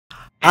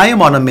I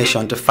am on a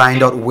mission to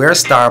find out where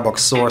Starbucks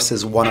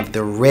sources one of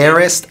the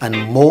rarest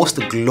and most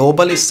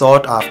globally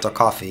sought after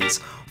coffees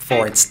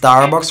for its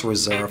Starbucks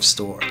Reserve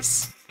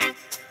stores.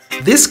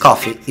 This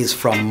coffee is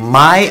from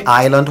my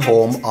island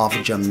home of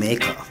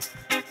Jamaica.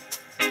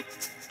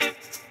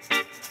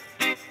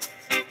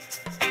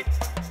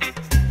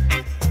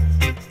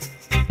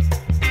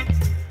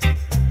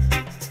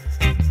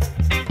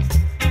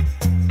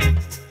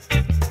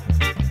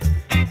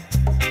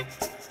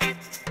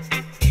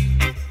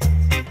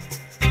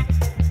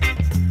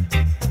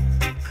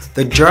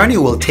 The journey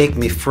will take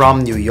me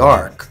from New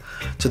York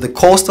to the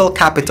coastal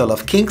capital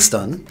of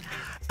Kingston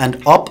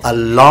and up a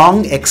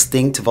long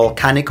extinct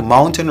volcanic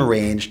mountain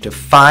range to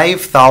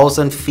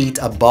 5,000 feet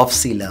above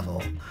sea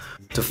level,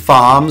 to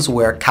farms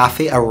where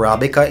Caffee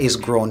arabica is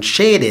grown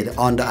shaded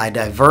under a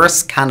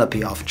diverse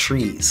canopy of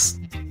trees.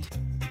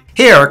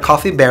 Here,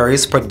 coffee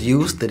berries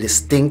produce the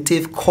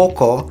distinctive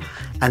cocoa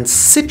and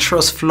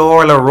citrus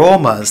floral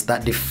aromas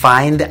that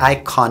define the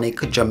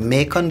iconic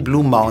Jamaican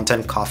Blue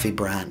Mountain Coffee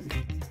brand.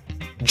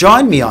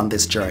 Join me on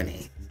this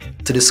journey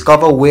to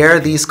discover where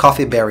these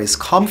coffee berries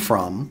come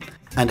from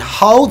and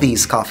how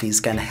these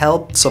coffees can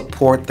help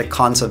support the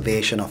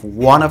conservation of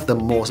one of the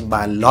most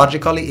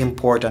biologically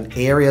important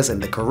areas in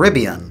the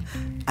Caribbean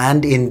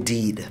and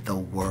indeed the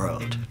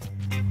world.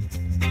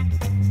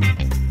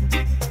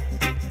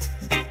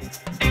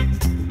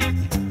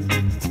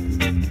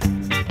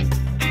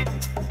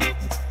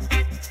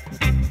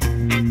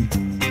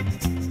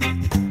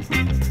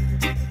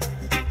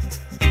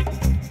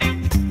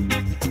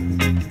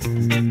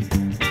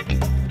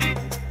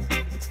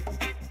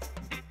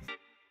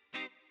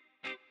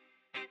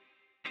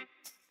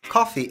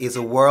 Coffee is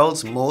the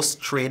world's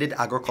most traded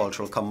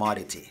agricultural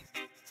commodity.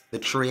 The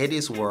trade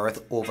is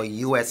worth over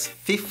US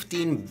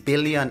 15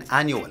 billion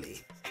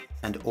annually,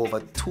 and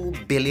over 2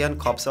 billion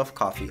cups of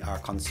coffee are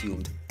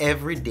consumed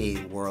every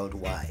day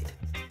worldwide.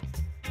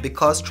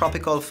 Because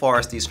tropical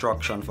forest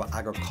destruction for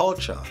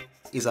agriculture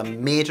is a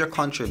major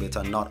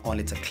contributor not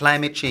only to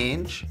climate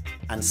change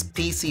and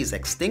species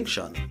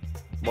extinction,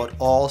 but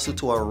also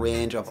to a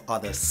range of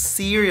other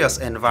serious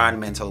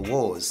environmental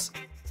woes,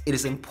 it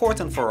is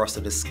important for us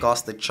to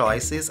discuss the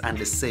choices and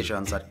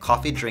decisions that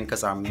coffee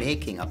drinkers are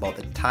making about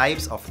the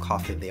types of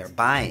coffee they are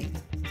buying,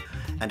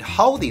 and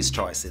how these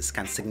choices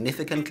can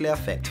significantly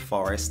affect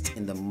forests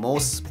in the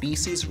most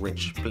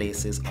species-rich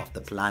places of the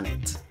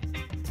planet.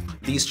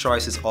 These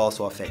choices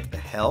also affect the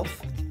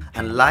health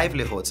and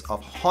livelihoods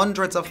of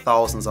hundreds of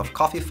thousands of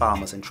coffee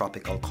farmers in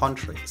tropical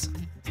countries,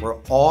 where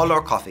all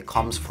our coffee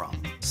comes from.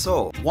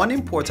 So, one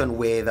important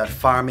way that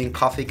farming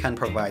coffee can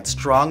provide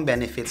strong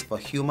benefits for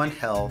human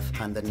health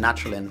and the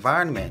natural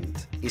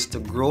environment is to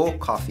grow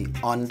coffee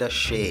under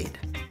shade.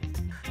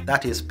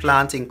 That is,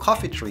 planting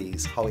coffee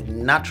trees how it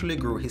naturally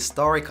grew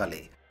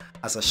historically,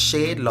 as a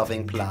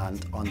shade-loving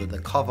plant under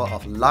the cover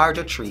of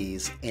larger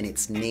trees in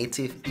its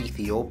native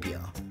Ethiopia.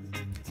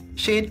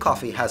 Shade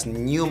coffee has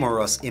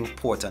numerous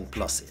important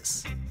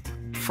pluses.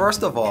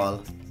 First of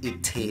all,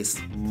 it tastes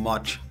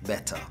much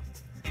better.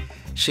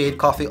 Shade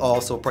coffee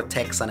also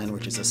protects and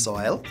enriches the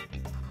soil,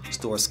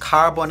 stores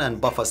carbon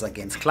and buffers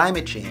against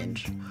climate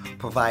change,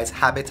 provides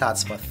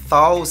habitats for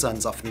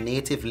thousands of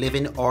native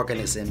living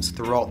organisms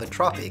throughout the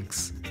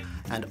tropics,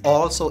 and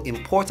also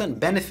important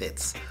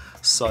benefits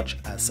such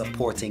as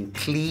supporting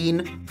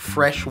clean,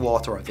 fresh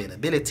water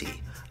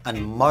availability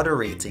and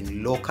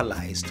moderating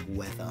localized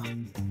weather.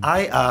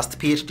 I asked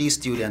PhD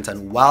student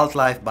and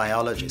wildlife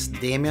biologist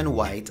Damian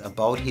White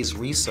about his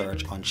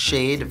research on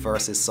shade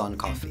versus sun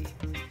coffee.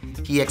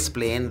 He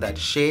explained that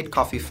shade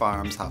coffee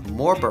farms have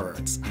more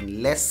birds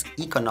and less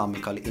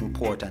economically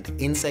important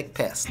insect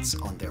pests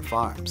on their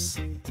farms.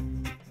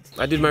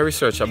 I did my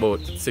research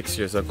about 6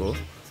 years ago,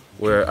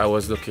 where I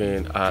was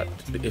looking at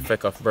the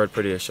effect of bird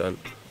predation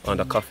on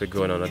the coffee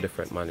growing on a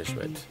different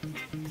management.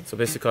 So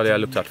basically I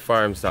looked at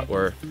farms that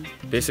were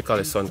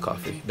basically sun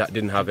coffee that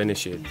didn't have any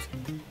shade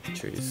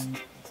trees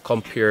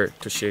compared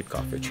to shade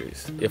coffee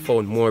trees. You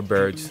found more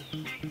birds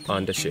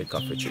on the shade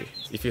coffee tree.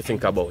 If you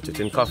think about it,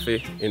 in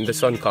coffee, in the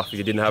sun coffee,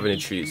 you didn't have any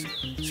trees.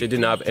 So you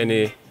didn't have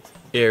any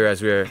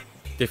areas where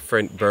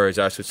different birds,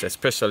 I should say,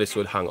 specialists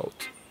would hang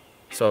out.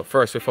 So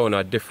first we found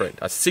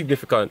a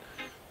significant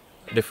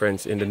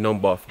difference in the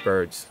number of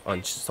birds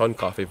on sun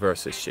coffee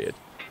versus shade.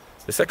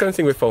 The second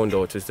thing we found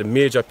out is the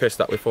major pests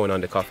that we found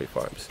on the coffee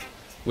farms,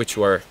 which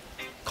were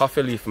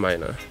coffee leaf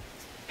miner,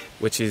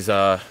 which is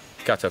a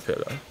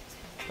caterpillar,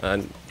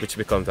 and which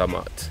becomes a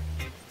moth.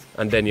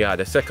 And then you had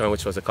the second,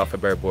 which was a coffee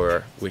berry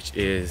borer, which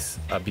is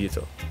a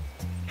beetle.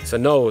 So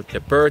now the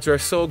birds were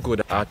so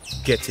good at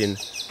getting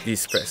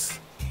these pests.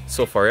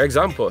 So for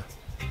example,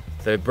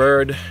 the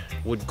bird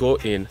would go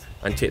in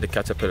and take the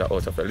caterpillar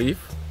out of the leaf,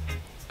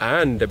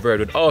 and the bird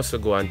would also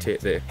go and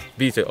take the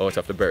beetle out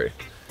of the berry.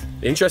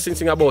 The interesting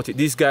thing about it,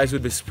 these guys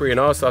would be spraying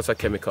all sorts of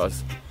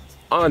chemicals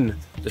on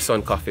the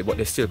sun coffee, but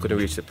they still couldn't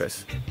reach the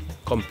pest,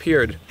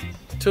 compared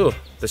to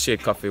the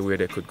shade coffee where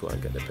they could go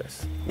and get the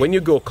pest. When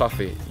you grow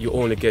coffee, you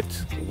only get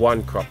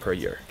one crop per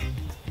year.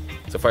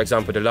 So for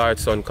example, the large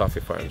sun coffee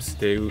farms,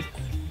 they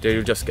They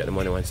will just get the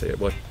money once a year.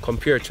 But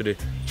compared to the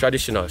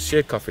traditional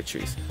shade coffee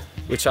trees,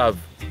 which have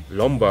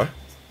lumber,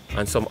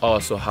 and some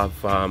also have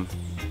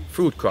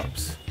fruit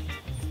crops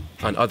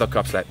and other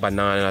crops like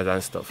bananas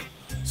and stuff.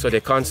 So they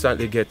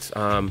constantly get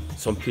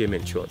some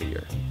payment throughout the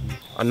year.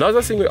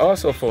 Another thing we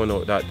also found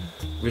out that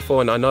we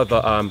found a lot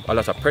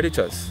of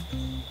predators,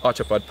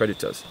 arthropod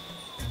predators,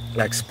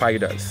 like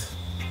spiders,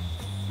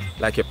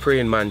 like a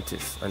praying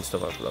mantis and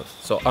stuff like that.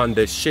 So on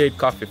the shade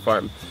coffee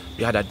farm,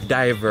 we had a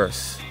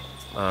diverse,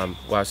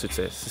 I should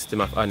say,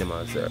 system of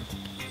animals there.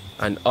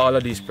 And all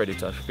of these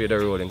predators played a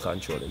role in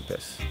controlling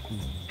pests.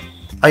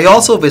 I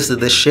also visited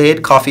the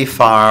shade coffee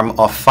farm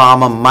of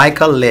farmer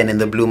Michael Lynn in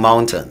the Blue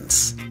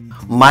Mountains.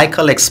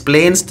 Michael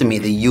explains to me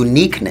the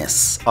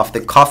uniqueness of the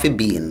coffee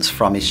beans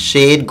from his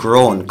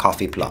shade-grown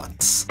coffee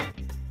plots.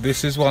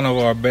 This is one of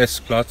our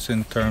best plots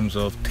in terms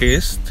of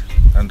taste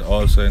and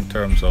also in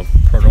terms of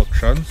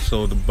production,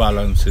 so the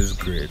balance is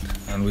great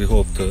and we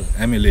hope to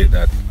emulate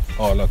that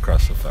all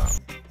across the farm.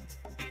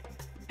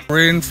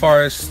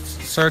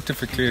 Rainforest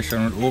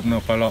certification would open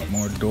up a lot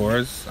more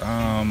doors.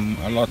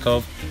 A lot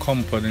of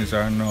companies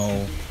are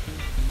now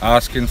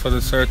asking for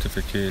the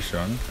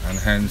certification, and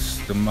hence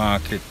the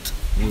market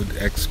would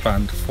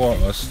expand for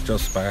us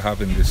just by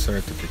having this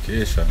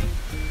certification.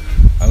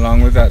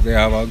 Along with that, they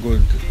have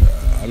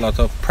a lot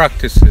of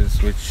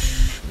practices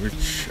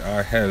which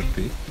are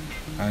healthy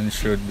and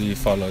should be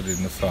followed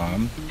in the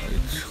farm.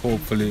 It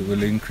hopefully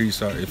will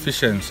increase our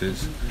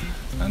efficiencies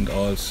and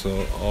also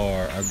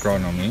our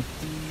agronomy.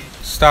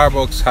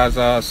 Starbucks has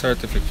a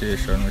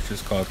certification which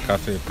is called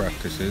Cafe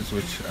Practices,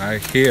 which I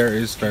hear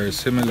is very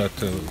similar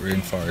to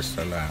Rainforest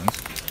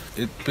Alliance.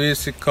 It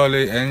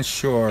basically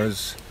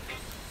ensures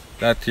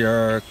that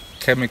your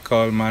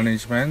chemical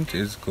management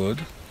is good,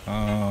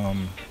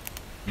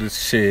 the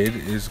shade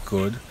is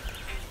good,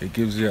 it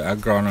gives you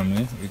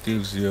agronomy, it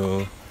gives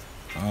you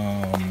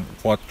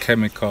what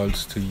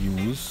chemicals to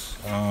use,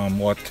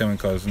 what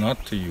chemicals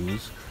not to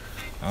use,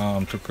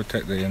 to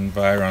protect the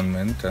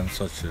environment and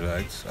such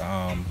likes,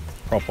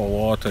 proper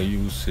water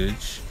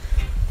usage.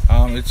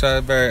 It's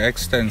a very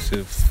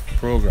extensive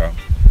program.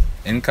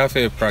 In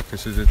Cafe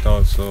Practices, it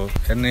also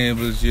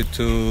enables you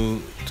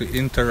to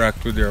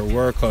interact with your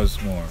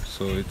workers more,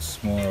 so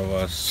it's more of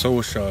a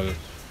social,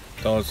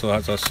 it also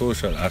has a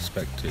social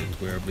aspect to it,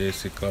 where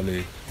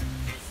basically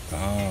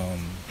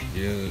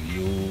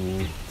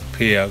you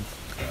pay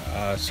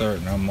a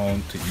certain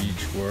amount to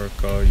each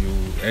worker, you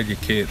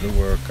educate the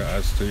worker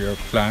as to your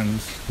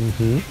plans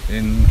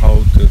in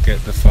how to get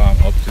the farm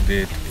up to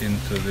date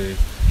into the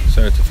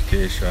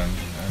certification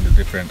and the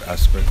different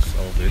aspects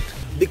of it.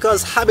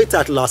 Because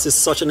habitat loss is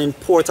such an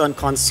important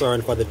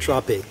concern for the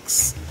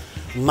tropics,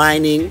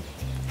 mining,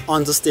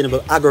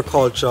 unsustainable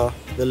agriculture,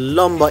 the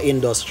lumber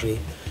industry,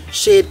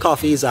 shade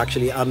coffee is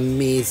actually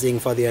amazing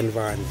for the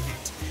environment.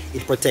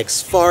 It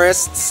protects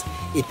forests,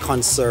 it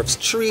conserves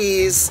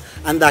trees,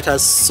 and that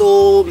has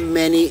so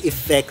many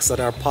effects that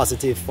are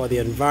positive for the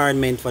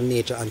environment, for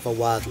nature, and for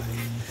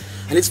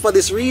wildlife. And it's for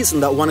this reason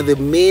that one of the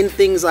main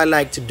things I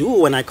like to do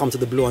when I come to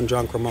the Blue and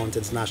Jonquil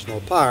Mountains National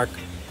Park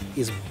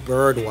is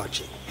bird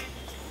watching.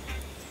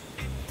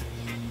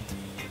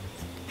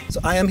 So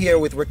I am here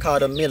with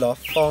Ricardo Miller,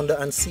 founder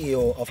and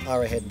CEO of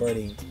Arrowhead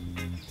Birding.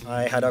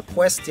 I had a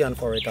question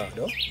for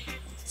Ricardo.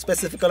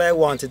 Specifically, I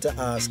wanted to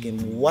ask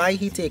him why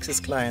he takes his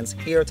clients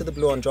here to the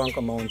Blue and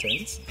Jonquil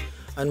Mountains,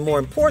 and more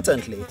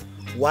importantly,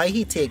 why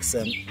he takes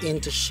them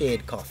into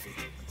shade coffee.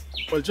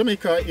 Well,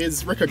 Jamaica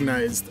is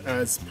recognized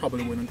as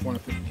probably one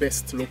of the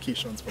best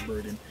locations for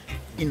birding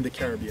in the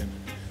Caribbean,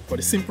 for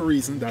the simple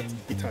reason that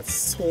it has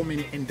so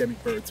many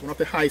endemic birds, one of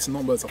the highest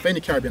numbers of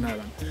any Caribbean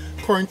island.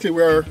 Currently,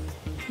 we're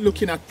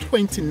looking at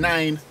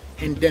 29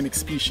 endemic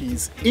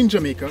species in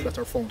Jamaica that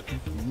are found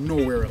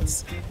nowhere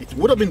else. It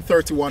would have been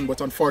 31, but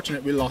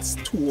unfortunately we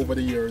lost 2 over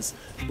the years.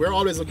 We're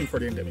always looking for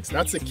the endemics.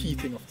 That's the key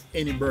thing of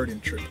any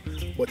birding trip.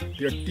 But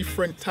there are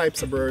different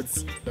types of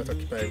birds that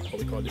occupy what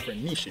we call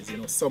different niches. You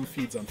know, some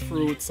feeds on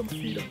fruit, some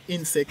feed on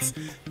insects.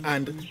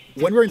 And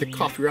when we're in the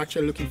coffee, we're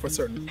actually looking for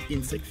certain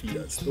insect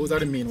feeders. Those are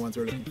the main ones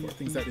we're looking for,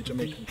 things like the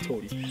Jamaican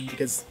toady,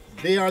 because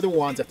they are the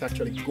ones that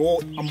actually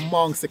go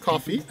amongst the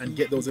coffee and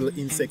get those little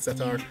insects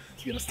that are,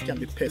 you know, can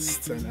be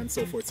pests and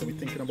so forth. So we're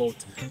thinking about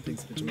things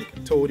like the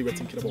Jamaican toady, we're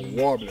thinking about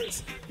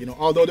warblers. You know,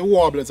 although the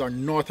warblers are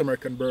North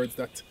American birds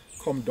that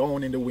come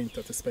down in the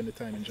winter to spend the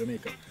time in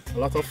Jamaica. A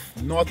lot of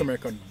North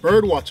American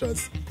bird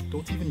watchers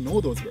don't even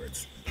know those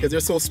birds because they're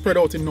so spread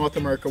out in North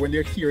America. When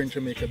they're here in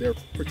Jamaica, they're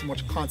pretty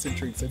much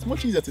concentrated, so it's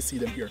much easier to see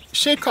them here.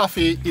 Shade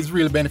coffee is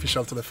really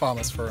beneficial to the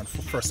farmers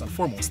first and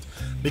foremost,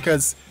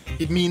 because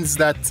it means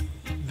that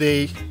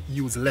they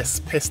use less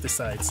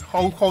pesticides.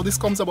 How this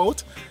comes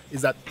about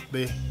is that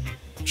the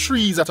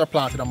trees that are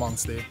planted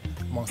amongst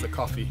the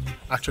coffee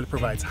actually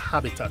provides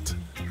habitat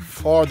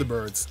for the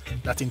birds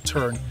that in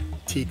turn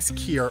takes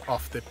care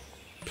of the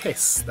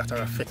pests that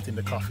are affecting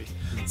the coffee.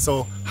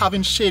 So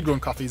having shade-grown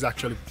coffee is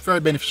actually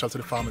very beneficial to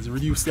the farmers. It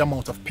reduces the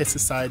amount of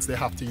pesticides they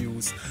have to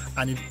use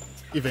and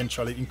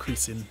eventually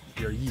increasing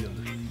their yield.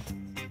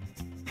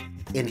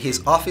 In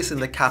his office in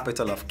the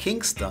capital of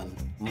Kingston,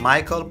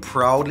 Michael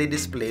proudly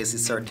displays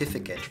his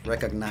certificate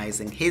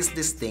recognizing his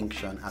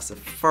distinction as the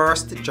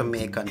first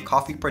Jamaican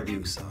coffee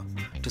producer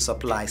to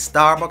supply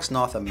Starbucks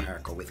North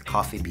America with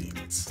coffee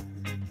beans.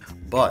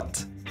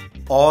 But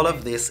all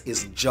of this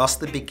is just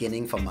the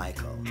beginning for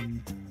Michael.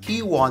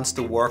 He wants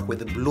to work with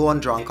the Blue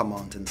and Drunker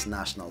Mountains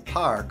National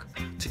Park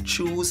to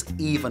choose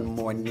even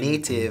more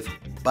native,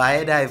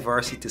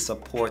 biodiversity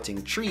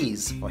supporting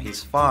trees for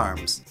his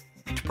farms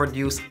to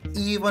produce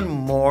even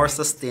more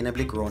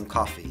sustainably grown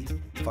coffee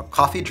for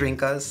coffee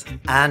drinkers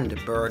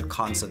and bird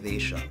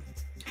conservation.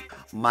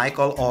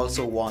 Michael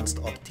also wants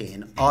to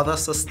obtain other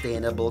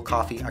sustainable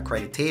coffee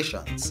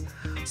accreditations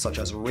such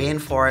as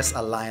Rainforest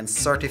Alliance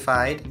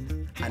certified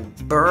and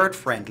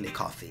bird-friendly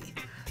coffee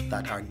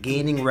that are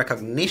gaining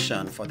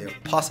recognition for their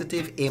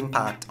positive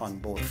impact on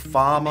both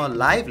farmer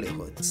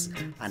livelihoods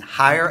and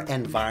higher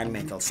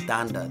environmental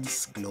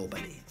standards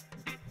globally.